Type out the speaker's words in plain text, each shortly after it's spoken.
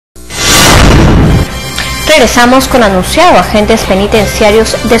Regresamos con anunciado. Agentes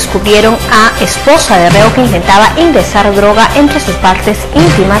penitenciarios descubrieron a esposa de reo que intentaba ingresar droga entre sus partes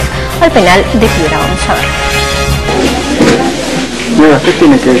íntimas al penal de Piura. Vamos a ver. Bueno, ¿qué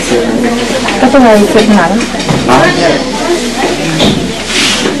tiene que decir? No tengo que decir nada.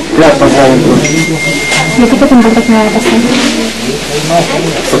 ¿Qué va a pasar entonces? ¿Y a ti qué te importa que me vaya a pasar?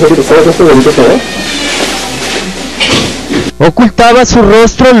 ¿Sabes esto de ahorita todo? Ocultaba su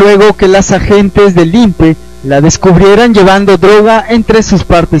rostro luego que las agentes del INPE la descubrieran llevando droga entre sus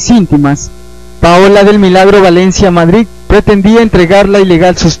partes íntimas. Paola del Milagro Valencia Madrid pretendía entregar la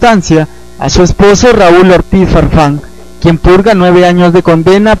ilegal sustancia a su esposo Raúl Ortiz Farfán, quien purga 9 años de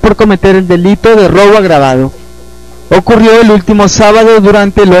condena por cometer el delito de robo agravado. Ocurrió el último sábado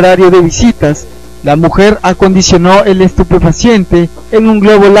durante el horario de visitas. La mujer acondicionó el estupefaciente en un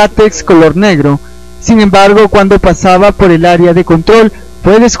globo látex color negro. Sin embargo, cuando pasaba por el área de control,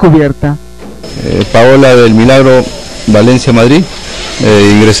 fue descubierta. Paola del Milagro Valencia Madrid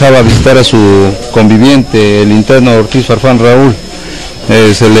ingresaba a visitar a su conviviente, el interno Ortiz Farfán Raúl.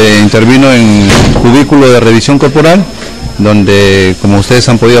 Se le intervino en el cubículo de revisión corporal, donde, como ustedes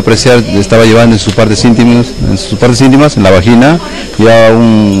han podido apreciar, estaba llevando en sus partes íntimas, en la vagina, ya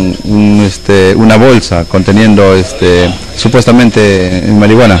una bolsa conteniendo supuestamente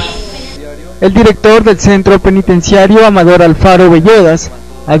marihuana. El director del centro penitenciario, Amador Alfaro Bellodas,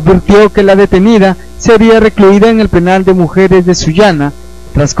 advirtió que la detenida sería recluida en el penal de mujeres de Sullana,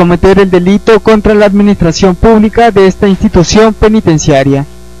 tras cometer el delito contra la administración pública de esta institución penitenciaria.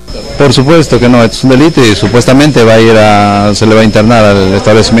 Por supuesto que no, es un delito y supuestamente se le va a internar al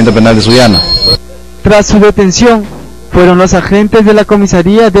establecimiento penal de Sullana. Tras su detención, fueron los agentes de la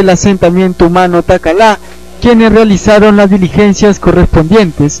comisaría del asentamiento humano Tacalá quienes realizaron las diligencias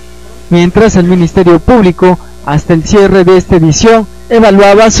correspondientes, mientras el Ministerio Público, hasta el cierre de esta edición,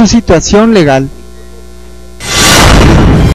 evaluaba su situación legal.